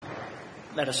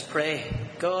Let us pray.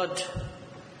 God,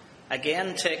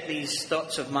 again take these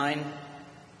thoughts of mine,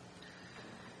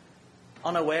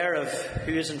 unaware of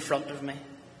who is in front of me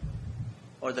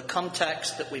or the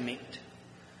context that we meet.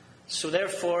 So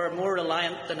therefore, more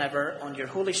reliant than ever on your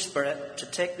Holy Spirit to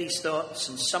take these thoughts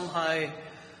and somehow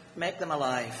make them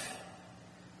alive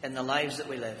in the lives that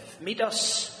we live. Meet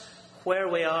us where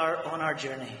we are on our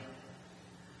journey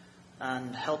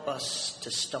and help us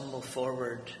to stumble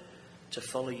forward to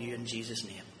follow you in Jesus'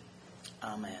 name.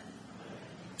 Amen.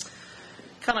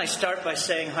 Can I start by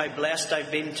saying how blessed I've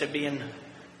been to be in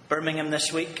Birmingham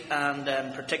this week, and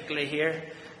particularly here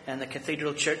in the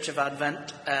Cathedral Church of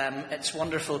Advent. It's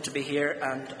wonderful to be here,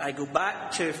 and I go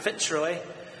back to Fitzroy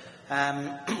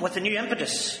with a new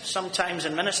impetus. Sometimes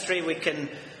in ministry we can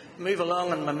move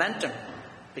along in momentum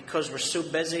because we're so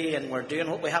busy and we're doing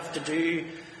what we have to do,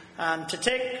 and to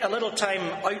take a little time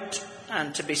out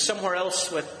and to be somewhere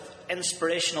else with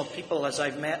inspirational people as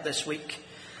I've met this week,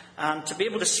 and to be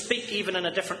able to speak even in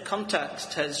a different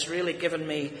context has really given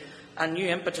me a new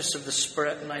impetus of the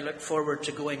Spirit, and I look forward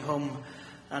to going home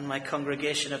and my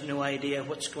congregation have no idea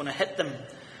what's going to hit them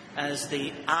as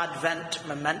the Advent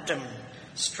momentum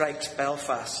strikes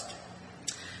Belfast.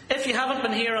 If you haven't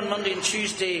been here on Monday and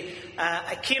Tuesday,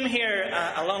 I came here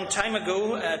a long time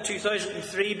ago,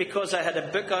 2003, because I had a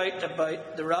book out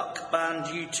about the rock band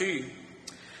U2.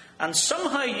 And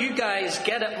somehow you guys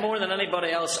get it more than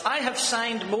anybody else. I have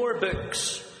signed more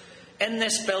books in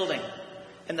this building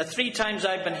in the 3 times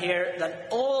I've been here than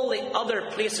all the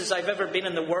other places I've ever been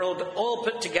in the world, all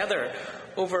put together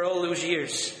over all those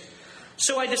years.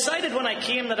 So I decided when I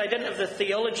came that I didn't have the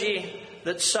theology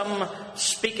that some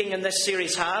speaking in this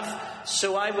series have,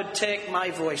 so I would take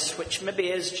my voice, which maybe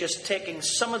is just taking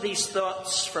some of these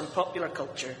thoughts from popular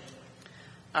culture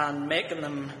and making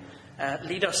them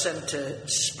lead us into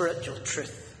spiritual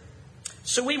truth.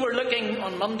 So we were looking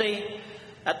on Monday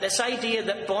at this idea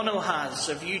that Bono has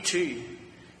of U2.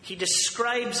 He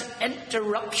describes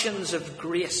interruptions of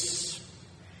grace.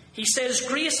 He says,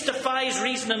 grace defies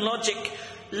reason and logic.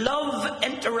 Love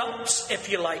interrupts, if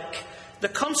you like, the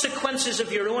consequences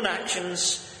of your own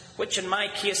actions, which in my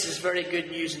case is very good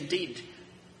news indeed.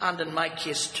 And in my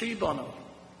case too, Bono.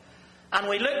 And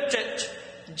we looked at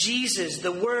Jesus,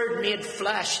 the Word made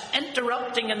flesh,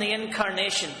 interrupting in the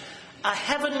incarnation. A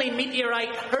heavenly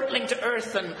meteorite hurtling to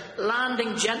earth and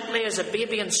landing gently as a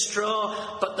baby in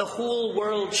straw, but the whole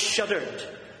world shuddered.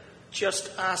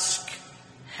 Just ask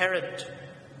Herod.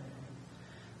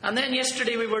 And then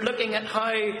yesterday we were looking at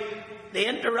how the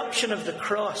interruption of the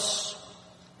cross,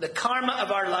 the karma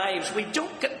of our lives, we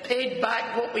don't get paid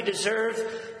back what we deserve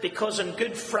because on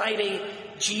Good Friday,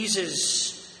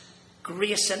 Jesus'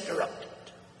 grace interrupted.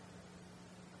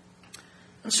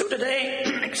 And so today,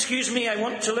 I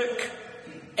want to look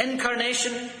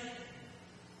incarnation,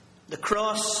 the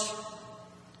cross.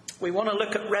 We want to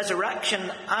look at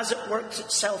resurrection as it works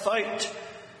itself out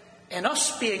in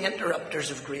us being interrupters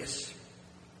of grace.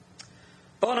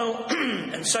 Bono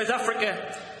in South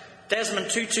Africa,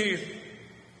 Desmond Tutu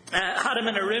had him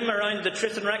in a room around the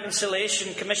Truth and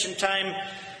Reconciliation Commission time.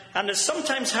 And as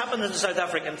sometimes happens in South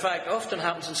Africa, in fact, often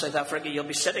happens in South Africa, you'll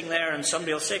be sitting there and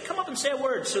somebody will say, come up and say a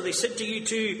word. So they said to you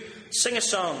to sing a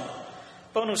song.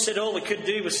 Bono said all we could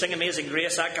do was sing Amazing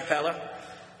Grace a cappella.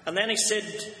 And then he said,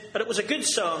 but it was a good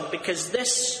song because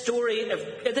this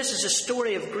is a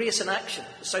story of grace in action.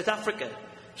 South Africa,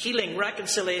 healing,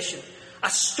 reconciliation. A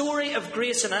story of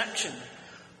grace in action.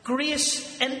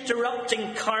 Grace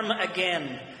interrupting karma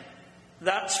again.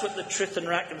 That's what the Truth and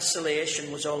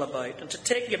Reconciliation was all about. And to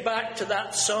take you back to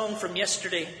that song from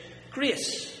yesterday,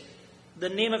 Grace, the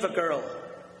name of a girl,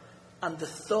 and the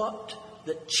thought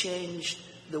that changed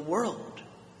the world.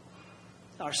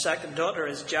 Our second daughter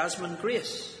is Jasmine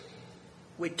Grace.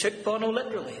 We took Bono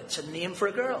literally. It's a name for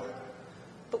a girl.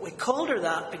 But we called her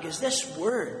that because this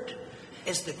word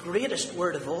is the greatest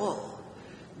word of all.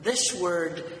 This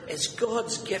word is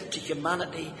God's gift to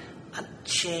humanity and it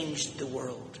changed the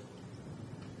world.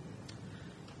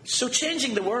 So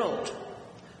changing the world.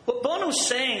 What Bono's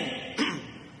saying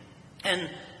in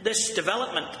this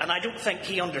development, and I don't think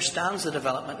he understands the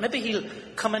development. Maybe he'll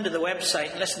come into the website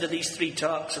and listen to these 3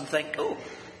 talks and think, oh,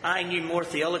 I knew more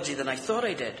theology than I thought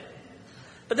I did.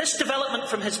 But this development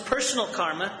from his personal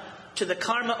karma to the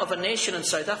karma of a nation in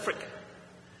South Africa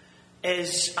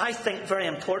is, I think, very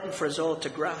important for us all to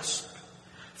grasp.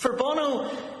 For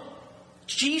Bono,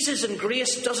 Jesus and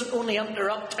grace doesn't only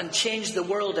interrupt and change the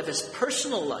world of his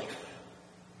personal life.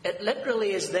 It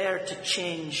literally is there to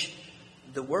change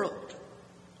the world.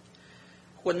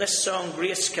 When this song,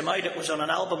 Grace, came out, it was on an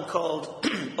album called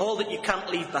All That You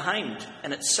Can't Leave Behind,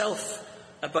 in itself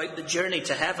about the journey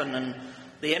to heaven and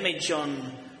The image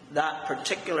on that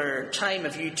particular time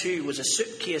of U2 was a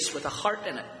suitcase with a heart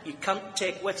in it. You can't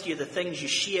take with you the things you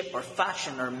shape or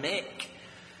fashion or make.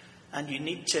 And you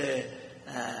need to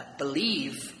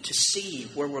believe to see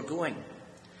where we're going.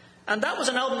 And that was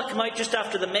an album that came out just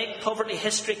after the Make Poverty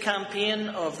History campaign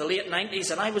of the late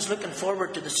 90s. And I was looking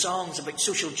forward to the songs about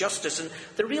social justice, and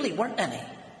there really weren't any.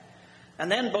 And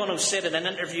then Bono said in an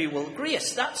interview, well,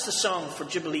 Grace, that's the song for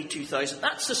Jubilee 2000.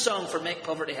 That's the song for Make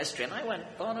Poverty History. And I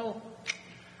went, Bono,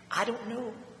 I don't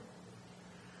know.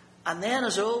 And then,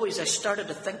 as always, I started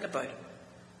to think about it.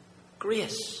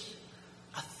 Grace,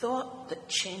 a thought that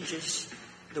changes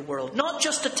the world. Not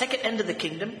just a ticket into the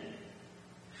kingdom.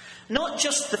 Not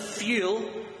just the fuel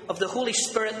of the Holy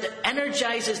Spirit that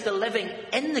energizes the living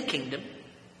in the kingdom,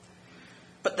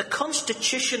 but the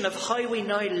constitution of how we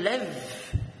now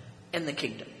live in the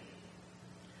kingdom.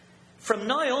 From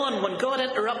now on, when God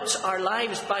interrupts our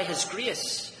lives by His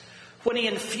grace, when He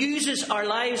infuses our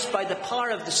lives by the power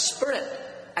of the Spirit,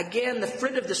 again, the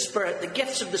fruit of the Spirit, the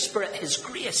gifts of the Spirit, His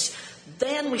grace,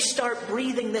 then we start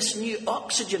breathing this new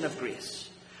oxygen of grace.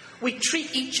 We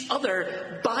treat each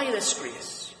other by this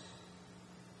grace.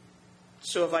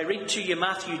 So if I read to you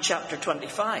Matthew chapter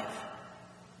 25.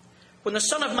 When the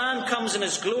Son of Man comes in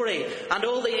His glory and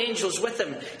all the angels with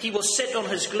Him, He will sit on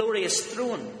His glorious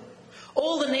throne.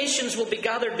 All the nations will be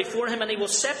gathered before Him, and He will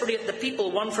separate the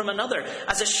people one from another,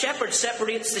 as a shepherd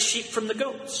separates the sheep from the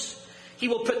goats. He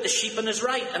will put the sheep on His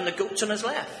right and the goats on His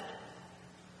left.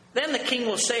 Then the King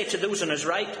will say to those on His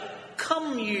right,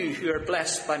 "Come, you who are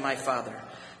blessed by my Father.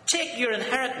 Take your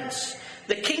inheritance,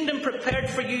 the kingdom prepared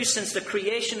for you since the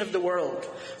creation of the world.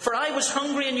 For I was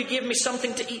hungry and you gave me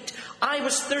something to eat. I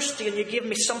was thirsty and you gave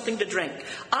me something to drink.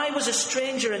 I was a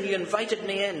stranger and you invited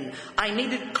me in. I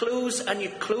needed clothes and you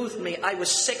clothed me. I was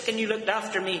sick and you looked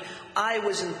after me. I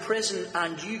was in prison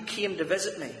and you came to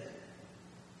visit me."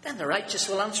 Then the righteous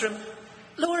will answer Him,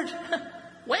 "Lord,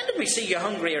 when did we see you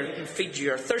hungry and feed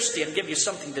you, or thirsty and give you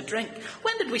something to drink?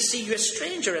 When did we see you a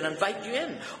stranger and invite you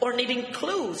in, or needing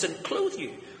clothes and clothe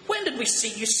you? When did we see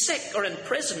you sick or in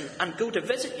prison and go to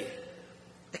visit you?"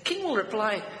 The King will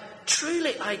reply,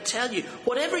 "Truly I tell you,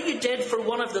 whatever you did for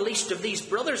one of the least of these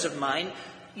brothers of mine,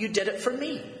 you did it for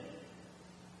me."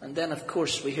 And then, of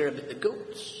course, we hear about the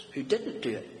goats who didn't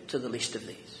do it to the least of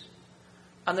these.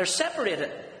 And they're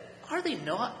separated, are they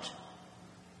not,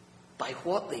 by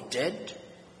what they did?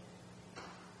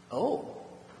 Oh,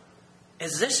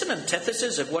 is this an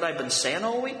antithesis of what I've been saying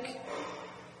all week?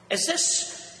 Is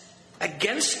this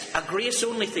against a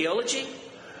grace-only theology?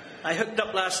 I hooked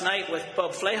up last night with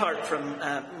Bob Flahart from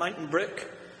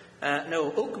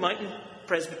Oak Mountain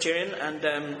Presbyterian,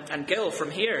 and Gil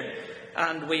from here.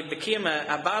 And we became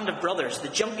a band of brothers, the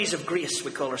Junkies of Grace,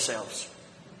 we call ourselves.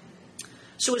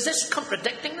 So is this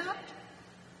contradicting that?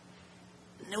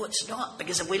 No, it's not.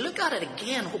 Because if we look at it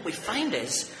again, what we find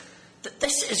is that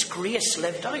this is grace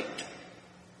lived out.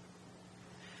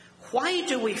 Why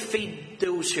do we feed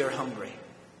those who are hungry?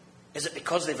 Is it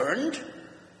because they've earned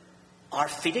our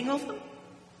feeding of them?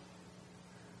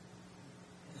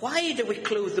 Why do we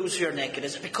clothe those who are naked?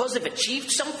 Is it because they've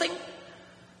achieved something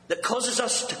that causes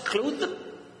us to clothe them?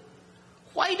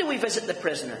 Why do we visit the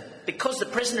prisoner? Because the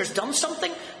prisoner's done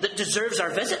something that deserves our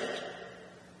visit?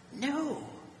 No.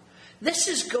 This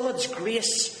is God's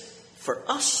grace for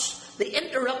us. The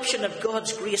interruption of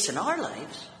God's grace in our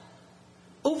lives,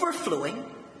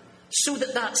 overflowing, so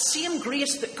that that same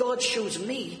grace that God shows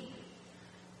me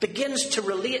begins to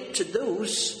relate to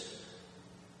those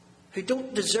who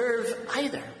don't deserve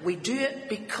either. We do it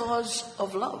because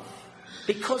of love,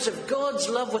 because of God's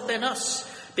love within us,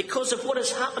 because of what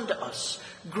has happened to us.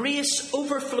 Grace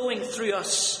overflowing through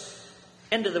us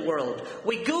into the world.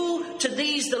 We go to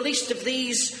these, the least of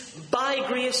these, by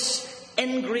grace,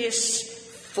 in grace,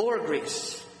 for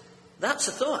grace. That's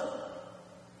a thought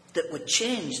that would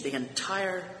change the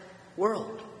entire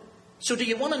world. So do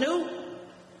you want to know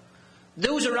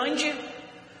those around you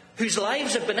whose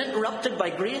lives have been interrupted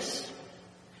by grace?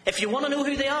 If you want to know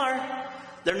who they are,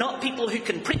 they're not people who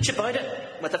can preach about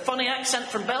it with a funny accent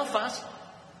from Belfast.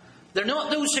 They're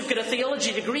not those who've got a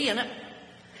theology degree in it.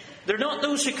 They're not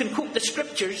those who can quote the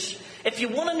scriptures. If you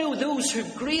want to know those who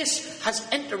grace has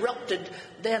interrupted,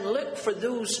 then look for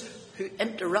those who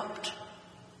interrupt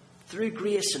through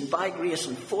grace and by grace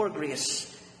and for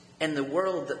grace in the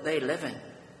world that they live in.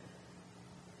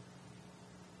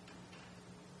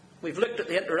 We've looked at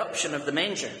the interruption of the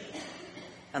manger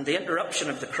and the interruption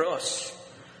of the cross.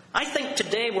 I think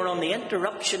today we're on the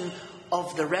interruption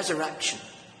of the resurrection.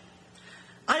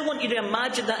 I want you to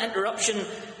imagine that interruption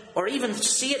or even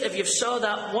see it if you saw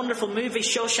that wonderful movie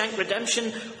Shawshank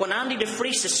Redemption, when Andy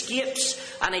DeFries escapes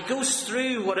and he goes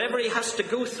through whatever he has to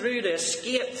go through to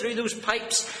escape through those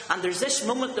pipes, and there's this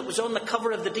moment that was on the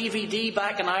cover of the DVD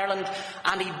back in Ireland,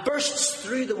 and he bursts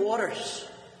through the waters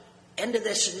into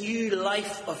this new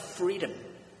life of freedom.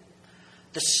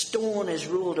 The stone is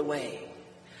rolled away.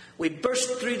 We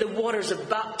burst through the waters of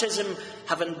baptism,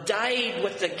 having died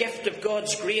with the gift of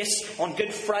God's grace on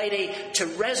Good Friday, to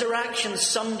Resurrection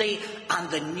Sunday, and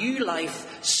the new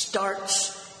life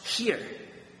starts here.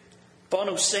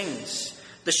 Bono sings,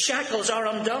 "The shackles are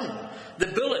undone, the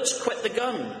bullets quit the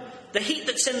gun. The heat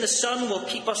that's in the sun will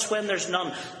keep us when there's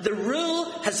none. The rule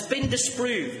has been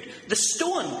disproved. The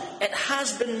stone, it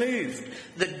has been moved.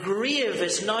 The grave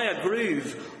is now a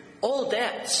groove. All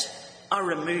debts are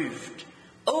removed."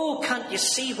 Oh, can't you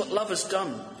see what love has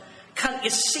done? Can't you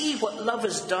see what love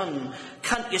has done?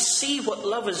 Can't you see what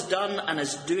love has done and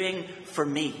is doing for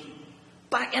me?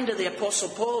 Back into the Apostle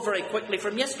Paul very quickly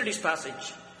from yesterday's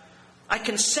passage. I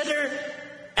consider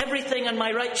everything in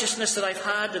my righteousness that I've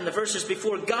had in the verses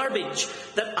before garbage,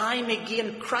 that I may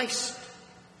gain Christ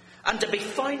and to be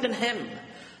found in him,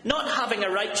 not having a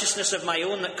righteousness of my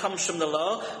own that comes from the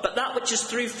law, but that which is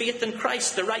through faith in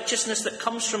Christ, the righteousness that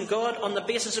comes from God on the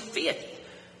basis of faith.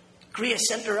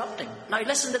 Grace interrupting. Now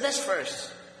listen to this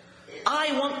verse.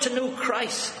 I want to know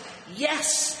Christ.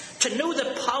 Yes, to know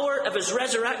the power of his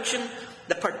resurrection,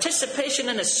 the participation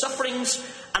in his sufferings,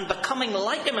 and becoming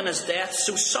like him in his death,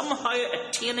 so somehow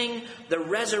attaining the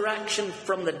resurrection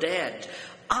from the dead.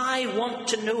 I want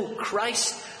to know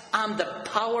Christ and the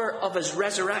power of his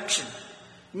resurrection.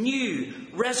 New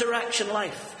resurrection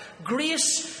life.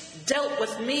 Grace dealt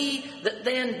with me that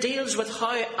then deals with how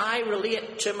I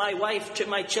relate to my wife, to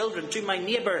my children, to my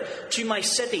neighbour, to my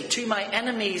city, to my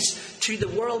enemies, to the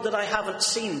world that I haven't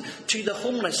seen, to the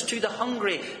homeless, to the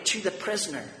hungry, to the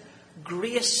prisoner.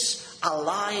 Grace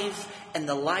alive in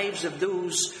the lives of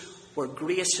those where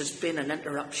grace has been an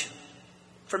interruption.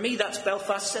 For me, that's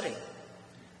Belfast City.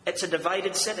 It's a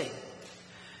divided city.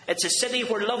 It's a city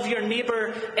where love your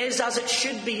neighbour is, as it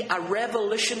should be, a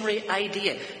revolutionary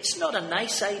idea. It's not a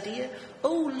nice idea.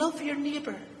 Oh, love your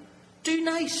neighbour. Do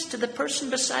nice to the person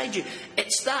beside you.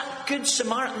 It's that Good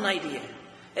Samaritan idea.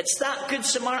 It's that Good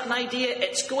Samaritan idea.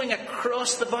 It's going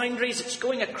across the boundaries. It's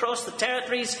going across the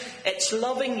territories. It's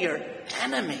loving your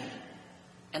enemy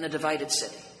in a divided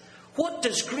city. What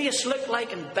does grace look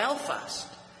like in Belfast?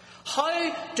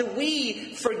 How do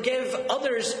we forgive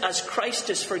others as Christ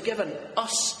has forgiven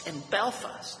us in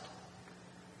Belfast?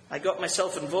 I got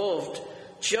myself involved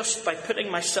just by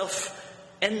putting myself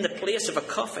in the place of a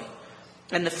coffee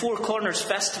in the Four Corners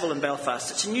Festival in Belfast.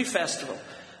 It's a new festival.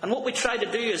 And what we try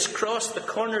to do is cross the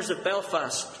corners of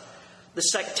Belfast, the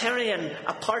sectarian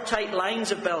apartheid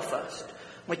lines of Belfast.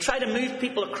 We try to move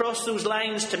people across those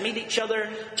lines to meet each other,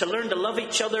 to learn to love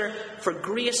each other, for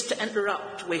grace to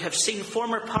interrupt. We have seen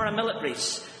former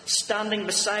paramilitaries standing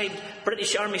beside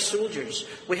British Army soldiers.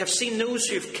 We have seen those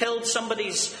who've killed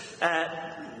somebody's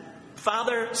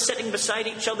father sitting beside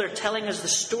each other telling us the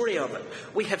story of it.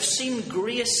 We have seen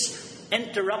grace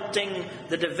interrupting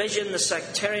the division, the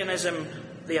sectarianism,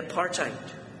 the apartheid.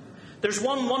 There's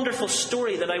one wonderful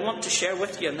story that I want to share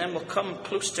with you, and then we'll come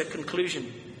close to a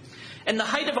conclusion. In the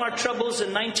height of our troubles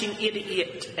in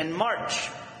 1988, in March,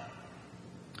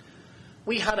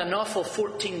 we had an awful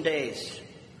 14 days.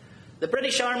 The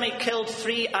British Army killed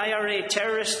 3 IRA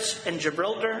terrorists in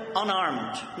Gibraltar,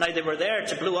 unarmed. Now, they were there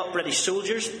to blow up British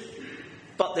soldiers,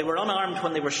 but they were unarmed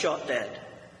when they were shot dead.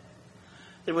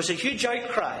 There was a huge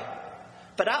outcry.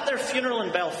 But at their funeral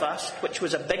in Belfast, which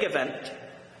was a big event,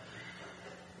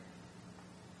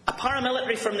 a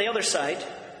paramilitary from the other side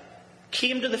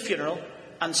came to the funeral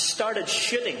and started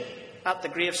shooting at the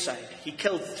graveside. He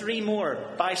killed 3 more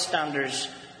bystanders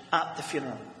at the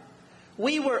funeral.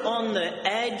 We were on the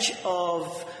edge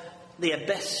of the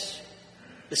abyss.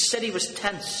 The city was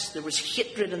tense. There was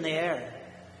hatred in the air.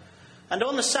 And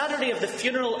on the Saturday of the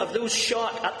funeral of those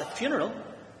shot at the funeral,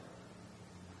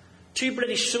 2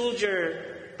 British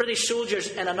soldiers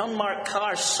in an unmarked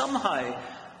car, somehow,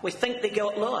 we think they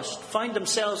got lost, found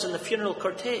themselves in the funeral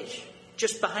cortege,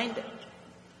 just behind it.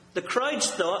 The crowds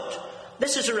thought,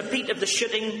 this is a repeat of the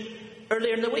shooting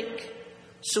earlier in the week.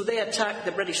 So they attacked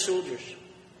the British soldiers.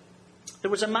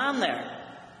 There was a man there,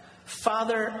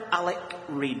 Father Alec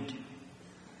Reid.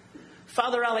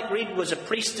 Father Alec Reid was a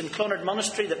priest in Clonard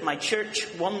Monastery that my church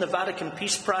won the Vatican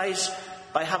Peace Prize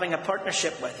by having a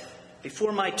partnership with.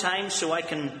 Before my time, so I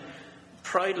can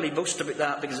proudly boast about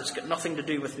that because it's got nothing to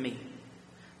do with me.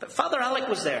 But Father Alec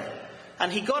was there.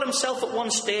 And he got himself at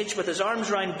one stage with his arms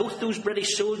around both those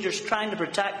British soldiers, trying to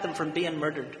protect them from being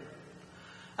murdered.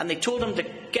 And they told him to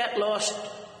get lost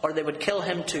or they would kill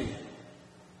him too.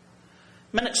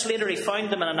 Minutes later, he found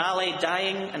them in an alley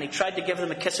dying, and he tried to give them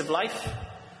a kiss of life,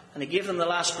 and he gave them the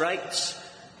last rites.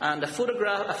 And a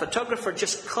photographer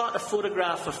just caught a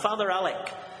photograph of Father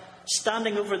Alec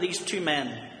standing over these two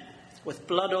men with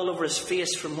blood all over his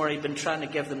face from where he'd been trying to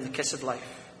give them the kiss of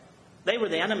life. They were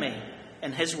the enemy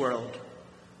in his world,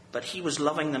 but he was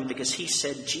loving them because he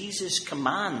said Jesus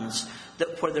commands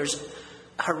that where there's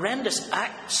horrendous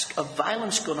acts of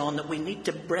violence going on, that we need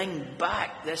to bring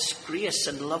back this grace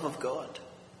and love of God.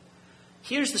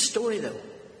 Here's the story, though.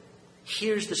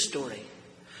 Here's the story.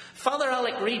 Father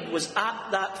Alec Reid was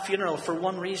at that funeral for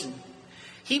one reason.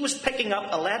 He was picking up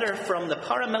a letter from the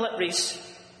paramilitaries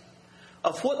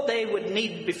of what they would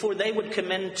need before they would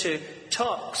come into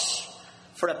talks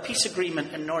for a peace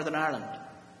agreement in Northern Ireland.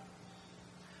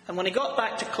 And when he got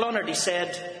back to Clonard, he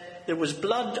said, there was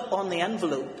blood on the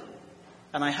envelope,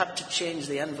 and I had to change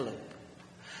the envelope.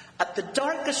 At the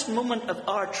darkest moment of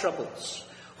our troubles,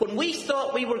 when we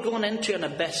thought we were going into an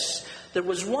abyss, there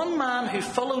was one man who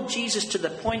followed Jesus to the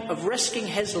point of risking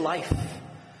his life.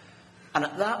 And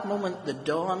at that moment, the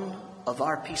dawn of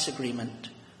our peace agreement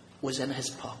was in his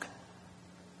pocket.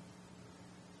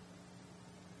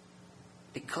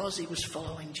 Because he was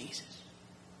following Jesus.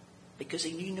 Because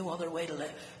he knew no other way to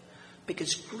live.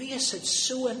 Because grace had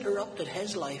so interrupted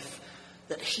his life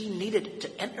that he needed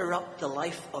to interrupt the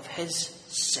life of his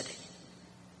city.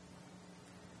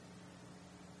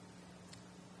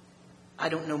 I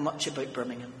don't know much about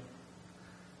Birmingham,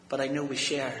 but I know we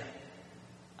share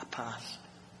a past.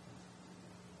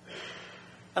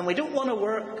 And we don't want to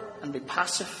work and be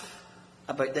passive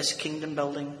about this kingdom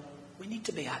building. We need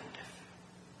to be active.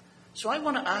 So I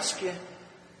want to ask you,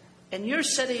 in your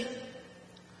city,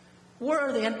 where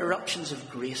are the interruptions of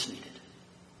grace needed?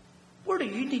 Where do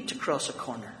you need to cross a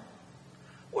corner?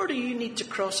 Where do you need to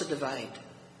cross a divide?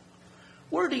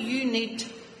 Where do you need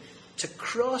to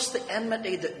cross the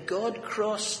enmity that God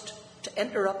crossed to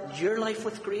interrupt your life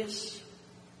with grace?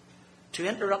 To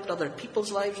interrupt other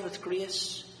people's lives with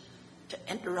grace? To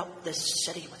interrupt this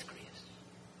city with grace?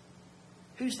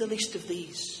 Who's the least of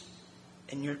these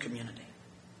in your community?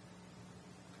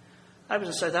 I was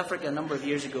in South Africa a number of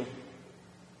years ago.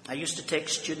 I used to take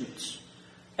students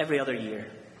every other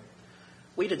year.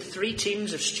 We did 3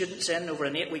 teams of students in over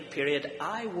an 8-week period.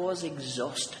 I was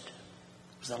exhausted.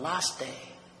 It was the last day.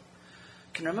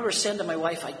 I can remember saying to my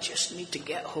wife, I just need to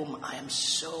get home. I am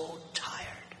so tired.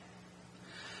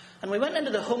 And we went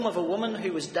into the home of a woman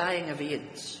who was dying of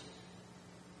AIDS.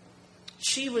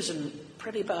 She was in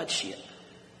pretty bad shape.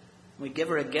 We gave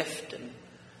her a gift, and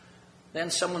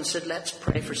then someone said, let's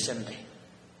pray for Cindy.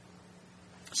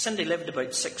 Cindy lived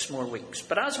about 6 more weeks.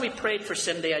 But as we prayed for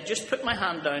Cindy, I just put my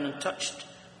hand down and touched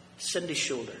Cindy's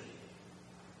shoulder.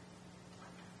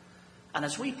 And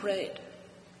as we prayed,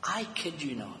 I kid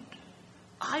you not,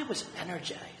 I was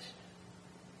energized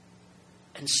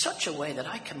in such a way that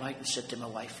I came out and said to my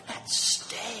wife, let's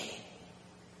stay.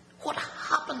 What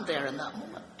happened there in that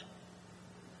moment?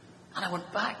 And I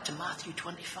went back to Matthew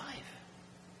 25.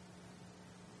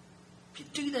 If you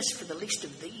do this for the least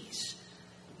of these,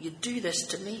 you do this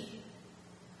to me.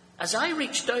 As I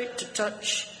reached out to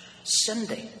touch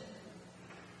Cindy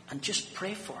and just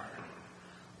pray for her,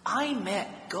 I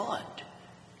met God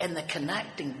in the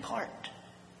connecting part.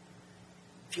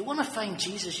 If you want to find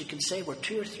Jesus, you can say where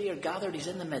 2 or 3 are gathered, he's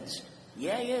in the midst.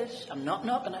 Yeah, he is. I'm not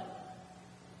knocking it.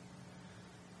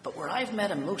 But where I've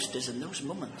met him most is in those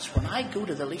moments when I go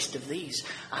to the least of these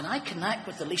and I connect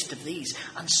with the least of these,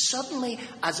 and suddenly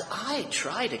as I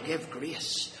try to give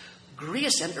grace,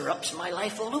 grace interrupts my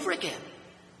life all over again.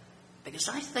 Because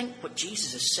I think what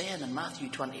Jesus is saying in Matthew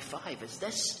 25 is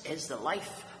this is the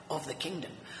life of the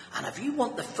kingdom. And if you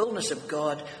want the fullness of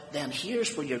God, then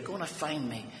here's where you're going to find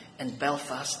me in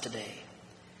Belfast today.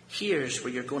 Here's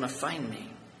where you're going to find me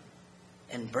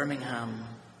in Birmingham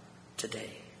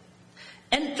today.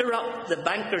 Interrupt the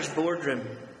banker's boardroom.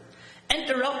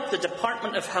 Interrupt the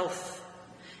Department of Health.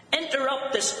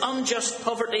 Interrupt this unjust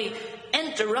poverty.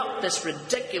 Interrupt this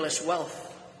ridiculous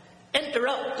wealth.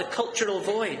 Interrupt the cultural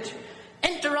void.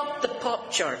 Interrupt the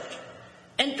pop chart.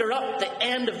 Interrupt the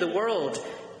end of the world.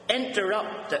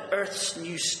 Interrupt the earth's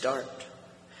new start.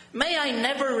 May I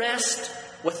never rest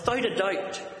without a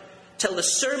doubt till the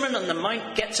Sermon on the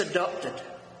Mount gets adopted.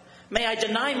 May I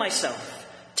deny myself,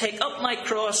 take up my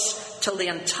cross till the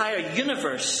entire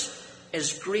universe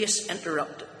is grace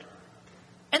interrupted.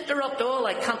 Interrupt all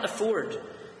I can't afford.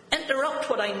 Interrupt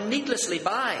what I needlessly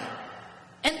buy.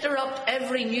 Interrupt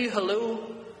every new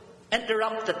hello.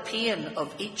 Interrupt the pain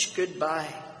of each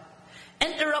goodbye.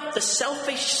 Interrupt the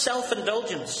selfish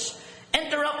self-indulgence.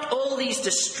 Interrupt all these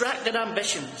distracted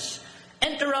ambitions.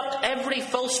 Interrupt every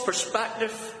false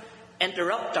perspective.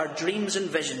 Interrupt our dreams and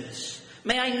visions.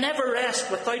 May I never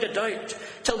rest without a doubt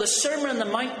till the Sermon on the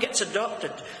Mount gets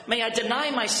adopted. May I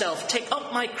deny myself, take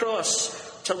up my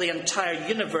cross, till the entire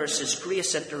universe is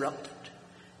grace interrupted.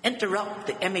 Interrupt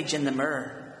the image in the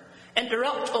mirror.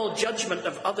 Interrupt all judgment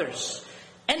of others.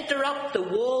 Interrupt the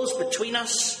walls between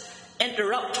us.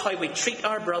 Interrupt how we treat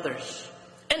our brothers.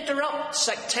 Interrupt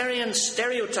sectarian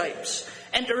stereotypes.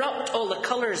 Interrupt all the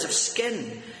colours of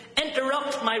skin.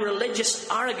 Interrupt my religious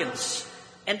arrogance.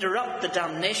 Interrupt the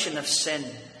damnation of sin.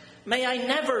 May I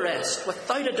never rest,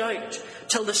 without a doubt,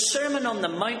 till the Sermon on the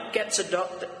Mount gets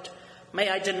adopted. May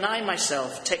I deny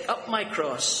myself, take up my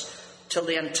cross, till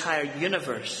the entire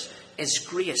universe is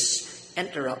grace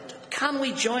interrupted. Can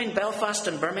we join Belfast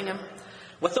and Birmingham,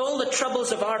 with all the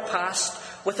troubles of our past,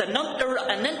 with an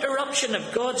interruption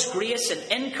of God's grace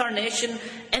and incarnation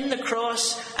in the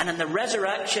cross and in the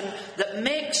resurrection that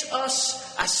makes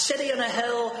us a city on a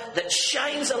hill that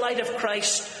shines the light of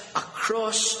Christ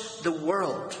across the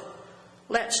world?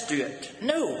 Let's do it.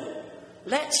 No,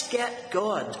 let's get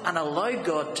God and allow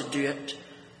God to do it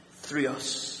through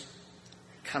us.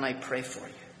 Can I pray for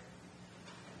you?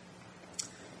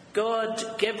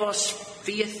 God, give us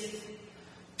faith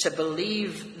to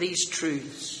believe these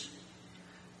truths,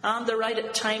 and the right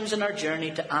at times in our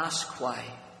journey to ask why.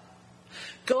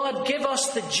 God, give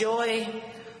us the joy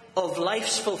of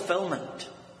life's fulfillment,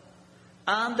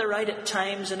 and the right at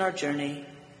times in our journey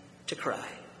to cry.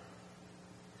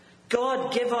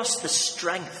 God, give us the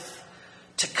strength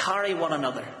to carry one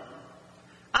another,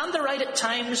 and the right at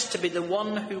times to be the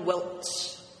one who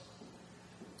wilts.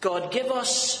 God, give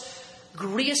us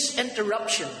grace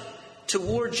interruption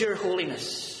towards your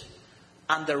holiness,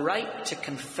 and the right to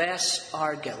confess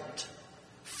our guilt.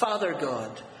 Father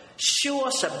God, show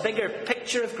us a bigger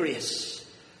picture of grace.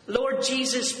 Lord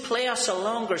Jesus, play us a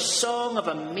longer song of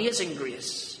amazing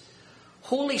grace.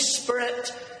 Holy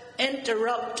Spirit,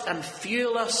 interrupt and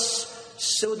fuel us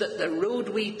so that the road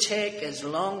we take is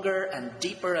longer and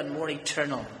deeper and more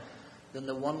eternal than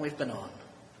the one we've been on.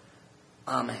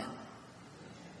 Amen.